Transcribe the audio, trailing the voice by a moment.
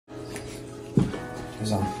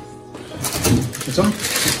It's on. It's on?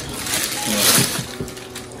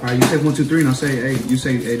 All right, you say 1, 2, 3, and I'll say, hey, you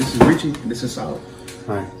say, hey, this is Richie, and this is Solid.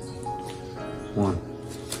 All right. 1,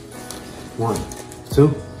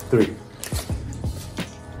 2, 3.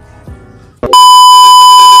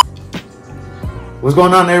 What's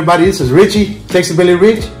going on, everybody? This is Richie, Texas Billy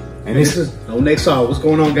Rich. And this is no next song. What's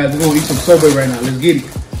going on, guys? We're going to eat some Subway right now. Let's get it.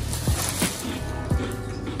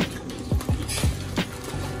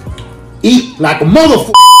 Eat like a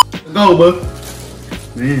motherfucker. Go, bud.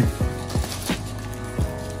 Man.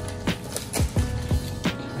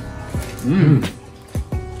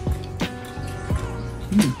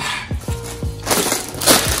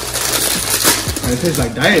 It tastes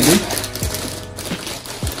like diet, dude.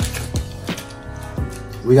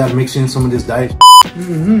 We gotta mix in some of this diet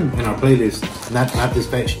in our playlist. Not this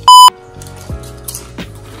fat shit.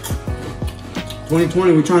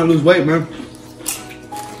 2020, we're trying to lose weight, man.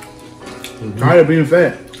 Tired of being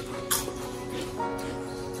fat.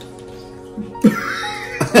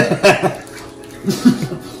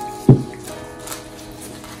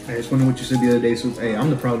 Hey, it's funny what you said the other day. So, hey, I'm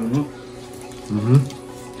the problem, huh?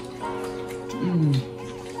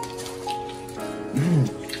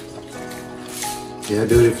 Yeah,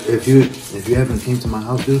 dude. If you haven't came to my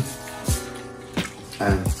house, dude,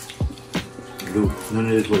 none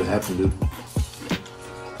of this would have happened, dude.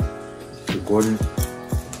 Recording,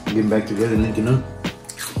 getting back together, linking up.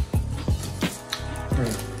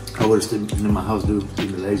 Right. I would have stayed in my house, dude,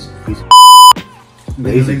 being a lazy piece of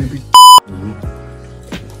Lazy.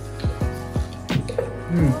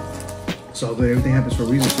 It's all good. Everything happens for a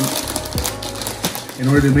reason, too. In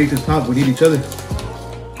order to make this pop, we need each other.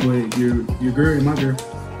 With your girl and my girl.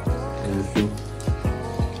 Yeah, that's true.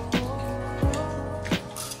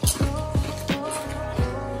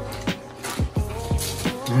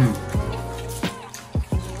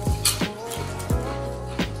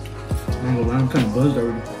 I'm not gonna lie, I'm kind of buzzed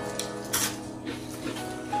already.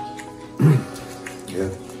 Yeah.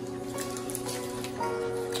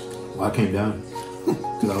 Well, I came down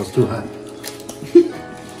because I was too hot.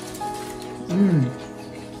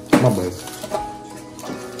 My bad.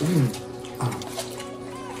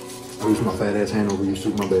 I reached my fat ass hand over your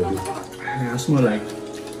suit, my bad, dude. Man, I smell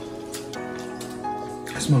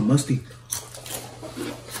musty.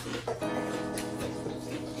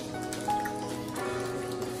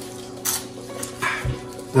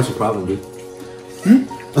 That's a problem, dude.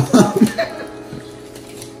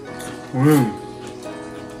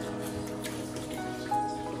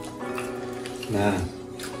 Nah,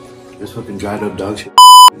 this fucking dried up dog shit.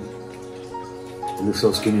 It looks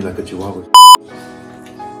so skinny like a chihuahua.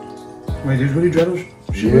 Wait, there's really dreadles?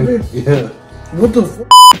 Shit Yeah, right there? yeah. What the f?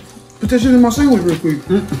 Put that shit in my sandwich real quick.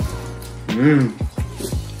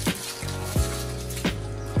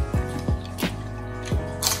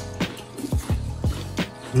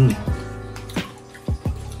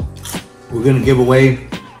 We're gonna give away.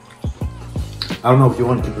 I don't know if you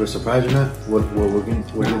want to keep it a surprise or not. What we're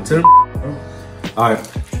gonna do. All right,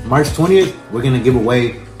 March 20th, we're gonna give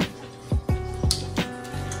away.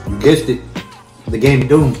 You guessed it, the game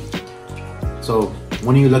Doom. So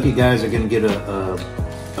one of you lucky guys are gonna get a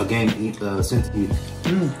game sent to you.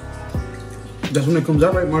 That's when it comes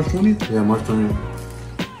out, right? March 20th? Yeah, March 20th.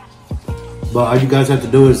 But all you guys have to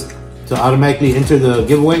do is to automatically enter the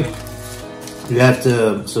giveaway. You have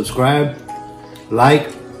to subscribe, like,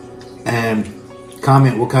 and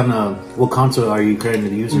comment what console are you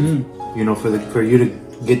currently using. You know, for you to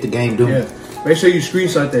get the game Doom. Yeah. Make sure you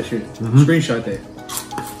screenshot that shit. Screenshot that.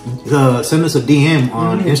 Send us a DM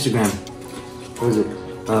on Instagram. What is it?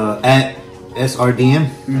 At SRDM.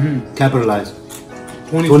 Capitalized.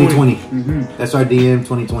 2020. SRDM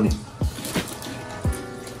 2020.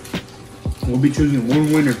 We'll be choosing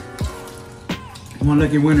one winner. One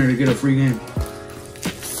lucky winner to get a free game.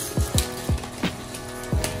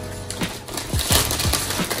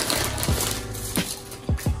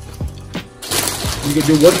 You can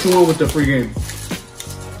do what you want with the free game.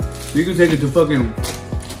 You can take it to fucking...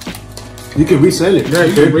 You can resell it. Yeah,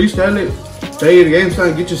 you can resell it. Stay at the GameStop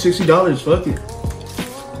and get your $60. Fuck it.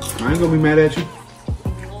 I ain't gonna be mad at you.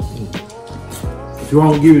 If you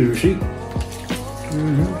want, we'll give you the receipt.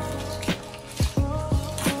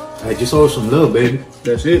 Hey, just owe us some love, baby.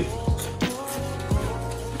 That's it.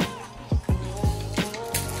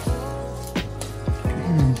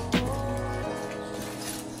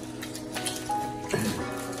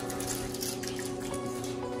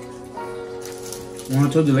 When I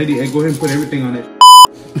told the lady, hey, go ahead and put everything on it.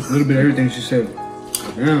 A little bit of everything, she said.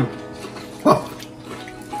 Yeah.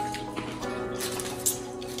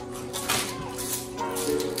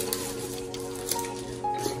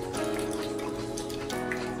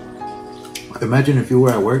 Imagine if you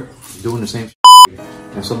were at work doing the same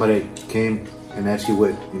and somebody came and asked you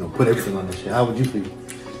what, you know, put everything on this shit. How would you feel?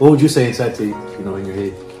 What would you say inside to you, you know, in your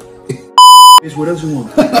head? Bitch, what else you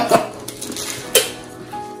want?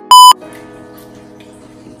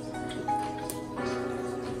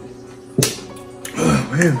 Oh,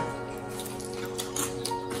 man.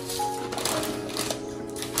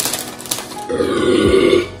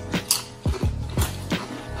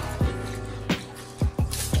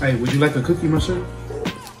 Hey, would you like a cookie, my sir?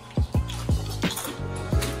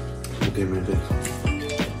 Okay, man, thanks.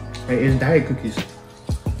 Hey, it's diet cookies.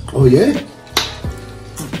 Oh, yeah?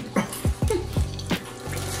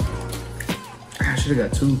 I should have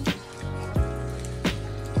got 2.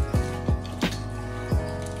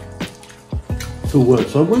 To what,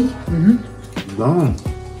 Subway? Mm-hmm. Gone.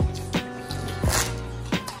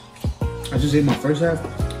 I just ate my first half.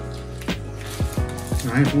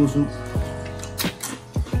 I ain't full soup.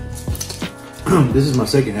 This is my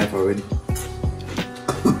second half already.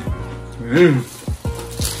 Man.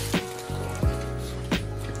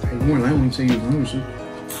 Hey, you weren't lying when you said you was hungry, soup.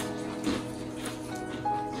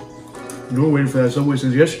 You were waiting for that Subway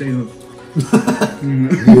since yesterday.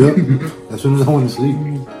 Yep. As soon as I went to sleep.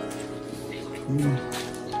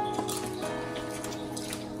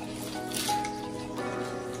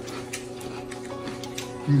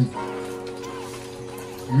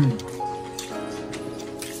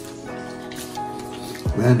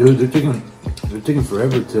 Man, dude, they're taking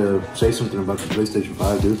forever to say something about the PlayStation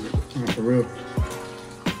 5, dude. Oh, for real.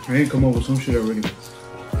 I ain't come up with some shit already.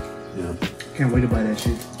 Yeah. Can't wait to buy that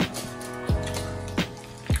shit.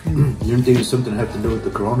 You don't think it's something have to do with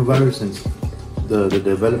the coronavirus since the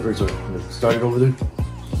developers are started over there?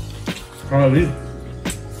 Probably.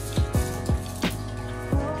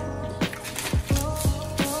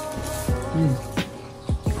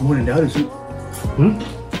 I wouldn't doubt it, soup.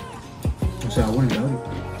 I said I wouldn't doubt it.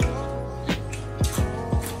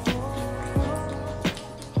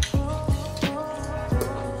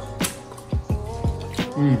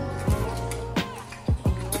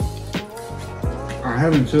 I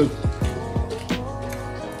haven't took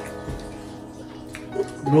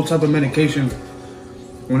no type of medication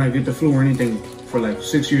when I get the flu or anything for like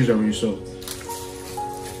 6 years already, so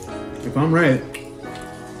if I'm right,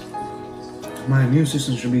 my immune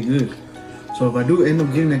system should be good. So if I do end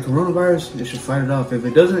up getting that coronavirus, it should fight it off. If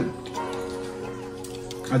it doesn't,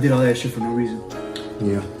 I did all that shit for no reason.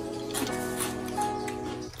 Yeah.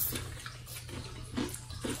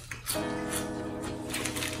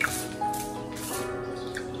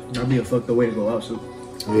 That'd be a fucked up way to go out, so.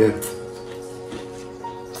 Yeah.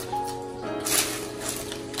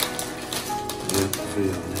 Yeah, I feel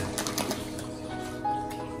you on that.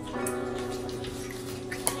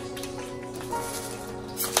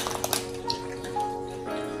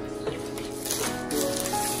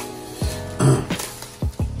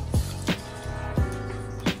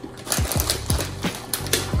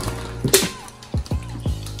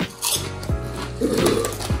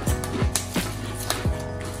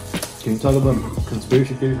 Can you talk about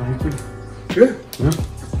conspiracy theories on YouTube? Yeah. Yeah.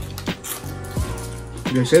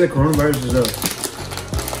 They say the coronavirus is a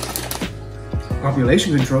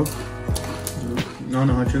population control. I don't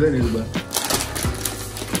know how true that is, but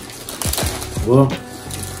Well,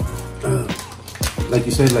 like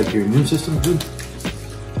you said, like your immune system, dude.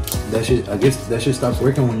 That shit, I guess that shit stops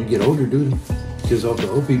working when you get older, dude. Kills off the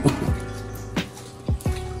old people.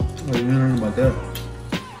 well, you don't know about that.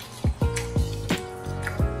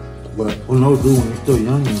 But who knows, dude, when you're still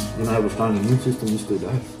young and you don't have a strong immune system, you still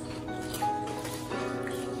die.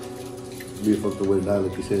 Be a fucked up way to die,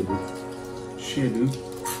 like you said, dude. Shit, dude.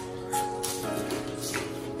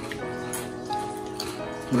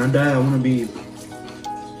 When I die, I want to be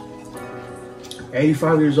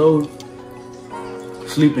 85 years old,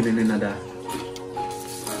 sleeping, and then I die.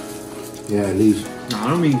 Yeah, at least. No, I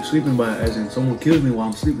don't mean sleeping, but as in someone kills me while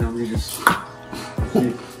I'm sleeping. I mean just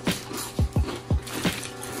shit.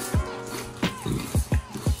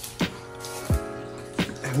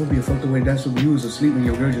 That would be a fucked up way to die. So you was asleep and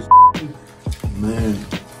your girl just. Man.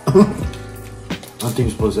 I don't think you're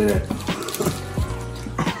supposed to say that.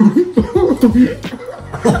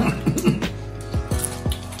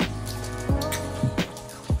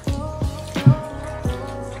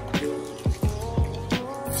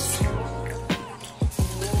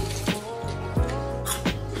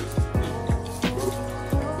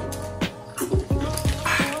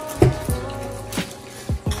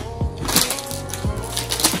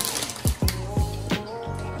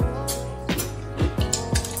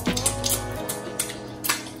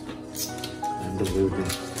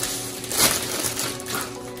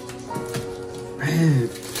 Man,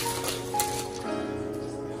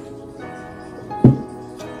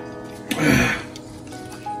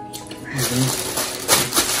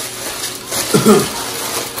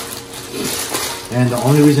 And the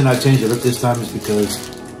only reason I changed it up this time is because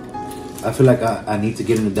I feel like I need to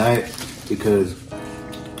get in the diet, because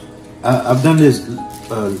I've done this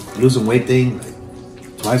losing weight thing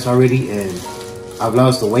like twice already, and I've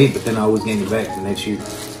lost the weight, but then I always gain it back the next year,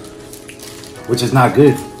 which is not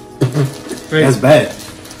good. That's bad.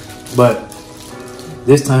 But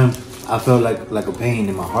this time I felt like a pain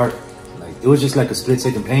in my heart. Like it was just like a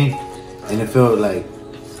split-second pain, and it felt like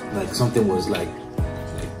something was like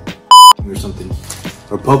or something,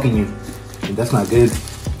 or poking you, and that's not good.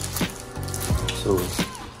 So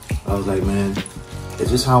I was like, man,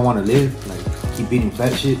 is this how I want to live? Like keep eating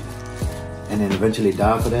fat shit and then eventually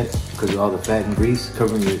die for that because of all the fat and grease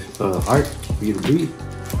covering your heart for you to breathe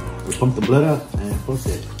or pump the blood out? And fuck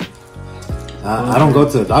that. I don't go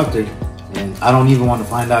to the doctor, and I don't even want to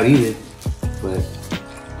find out either. But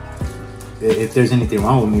if there's anything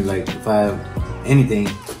wrong with me, like if I have anything,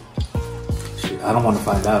 shit, I don't want to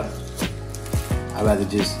find out. I'd rather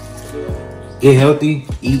just get healthy,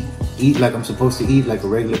 eat like I'm supposed to eat, like a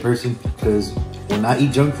regular person. Because when I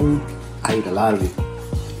eat junk food, I eat a lot of it.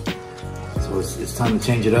 So it's time to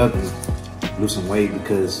change it up and lose some weight,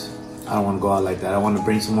 because I don't want to go out like that. I want to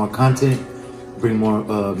bring some more content, bring more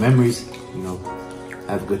memories, you know,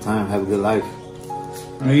 have a good time, have a good life.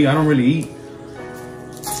 I don't really eat.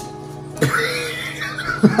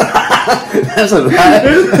 That's a lie.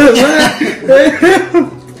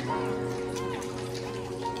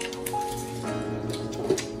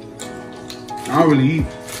 I don't really eat.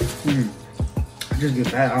 I just get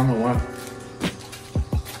fat. I don't know why.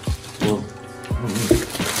 Well,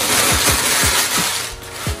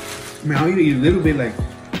 I mean, I'll eat a little bit. Like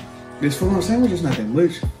this full-on sandwich is not that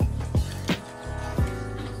much.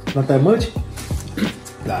 not that much?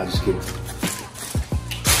 Nah, just kidding.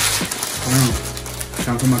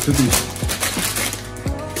 Time for my cookies.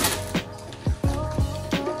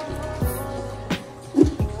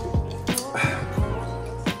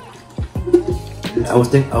 I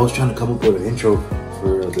was trying to come up with an intro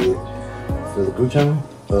for the group channel,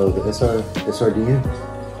 the SRDN.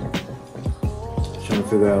 Trying to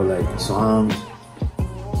figure out like songs,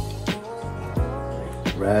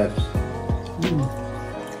 raps,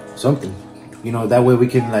 something. You know, that way we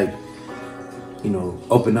can like, you know,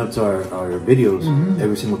 open up to our videos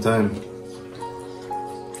every single time.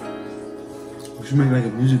 We should make like a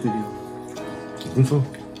music video. You think so?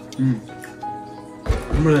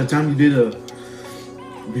 Remember that time you did a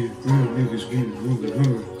niggas getting hungry?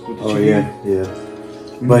 Oh yeah.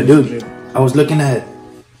 But dude, I was looking at,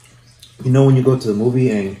 you know, when you go to the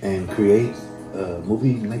movie and create a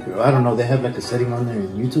movie maker, I don't know, they have like a setting on there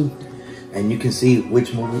in YouTube, and you can see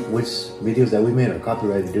which videos that we made are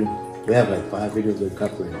copyrighted, dude. We have like 5 videos that are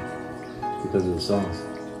copyrighted because of the songs.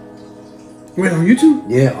 Wait, on YouTube?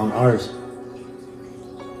 Yeah, on ours.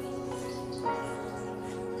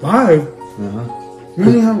 5? Uh-huh. We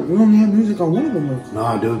only have music on one of them though.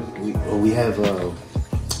 Nah, dude, we have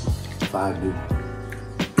 5, dude.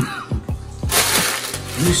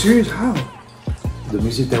 Are you serious? How? The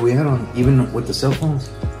music that we had on, even with the cell phones.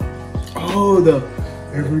 Oh, the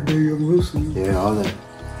Everyday I'm Listening. Yeah, all that.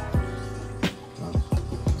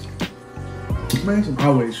 Man, some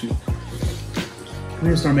highway shit. We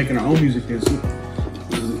need to start making our own music then too.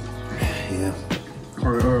 Yeah.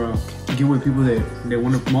 Or get with people that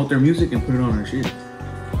want to promote their music and put it on our shit.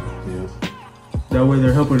 Yeah. That way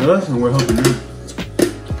they're helping us and we're helping them.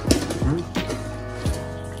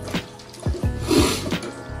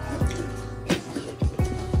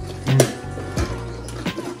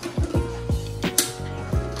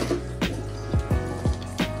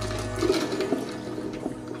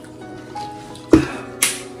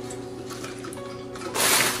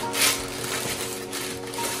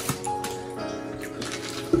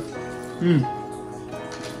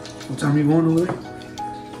 What time are you going over there?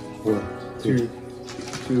 What? To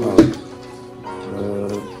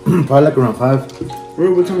Probably like around 5.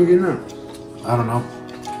 what time are you getting out? I don't know.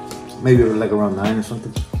 Maybe like around 9 or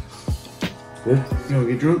something. Yeah. You gonna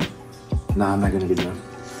get drunk? Nah, I'm not gonna get drunk.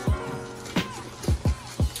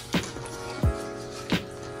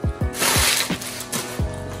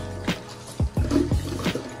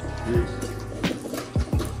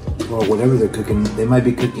 Or whatever they're cooking. They might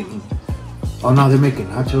be cooking. Oh no, they're making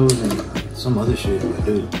nachos and some other shit. But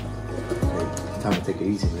dude, time to take it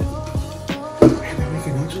easy, man. They're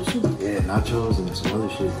making nachos too? Yeah, nachos and some other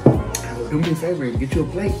shit. Do me a favor and get you a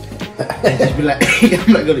plate. And just be like, hey,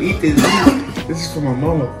 I'm not gonna eat this. This is for my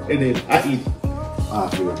mama. And then I eat. Ah, I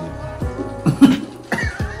feel it, man.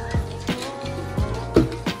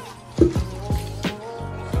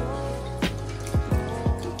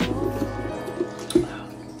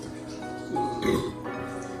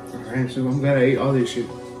 Alright, so I'm glad I ate all this shit.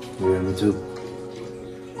 Yeah, me too.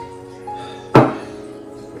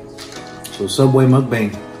 So Subway mukbang.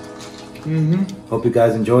 Hope you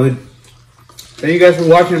guys enjoyed. Thank you guys for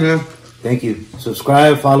watching, man. Thank you.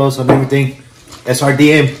 Subscribe, follow us on everything.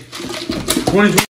 SRDM. 20